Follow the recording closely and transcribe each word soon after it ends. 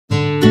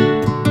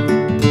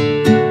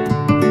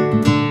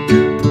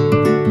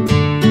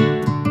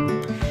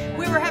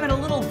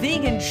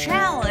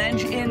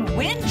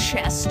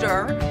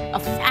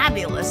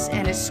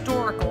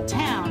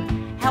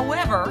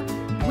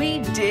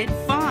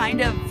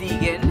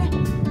vegan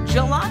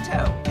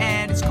gelato,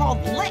 and it's called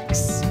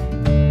Licks.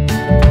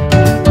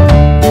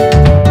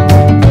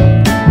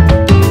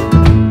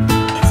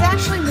 It's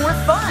actually more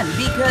fun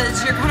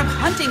because you're kind of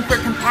hunting for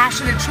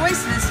compassionate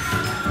choices,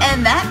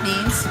 and that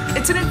means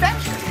it's an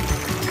adventure.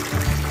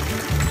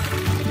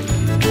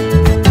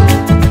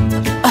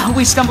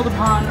 We stumbled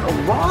upon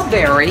a Raw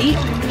Berry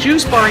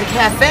juice bar and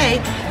cafe,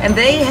 and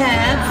they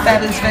have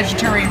fabulous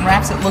vegetarian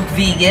wraps that look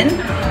vegan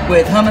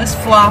with hummus,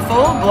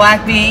 falafel,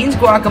 black beans,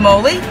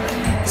 guacamole.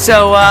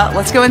 So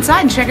let's go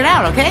inside and check it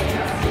out, okay?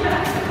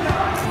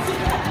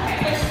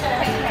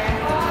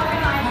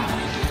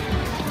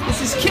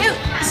 This is cute.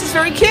 This is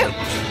very cute.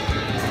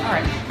 All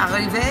right,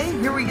 arrivé,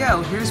 here we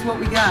go. Here's what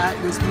we got,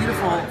 this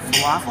beautiful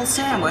falafel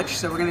sandwich.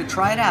 So we're gonna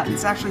try it out.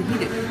 It's actually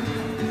heated.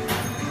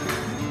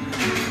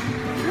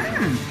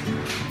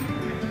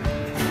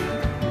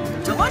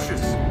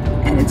 Delicious.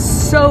 And it's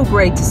so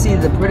great to see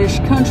the British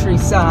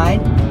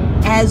countryside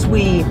as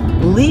we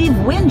leave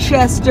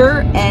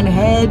Winchester and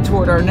head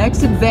toward our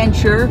next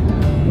adventure,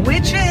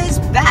 which is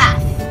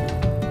Bath.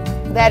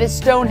 That is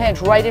Stonehenge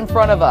right in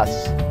front of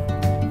us.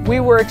 We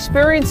were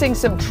experiencing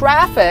some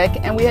traffic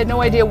and we had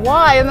no idea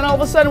why, and then all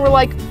of a sudden we're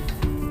like,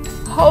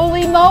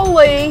 holy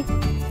moly,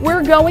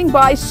 we're going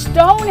by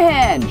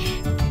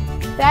Stonehenge.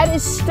 That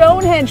is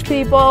Stonehenge,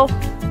 people.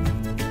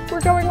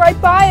 We're going right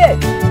by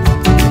it.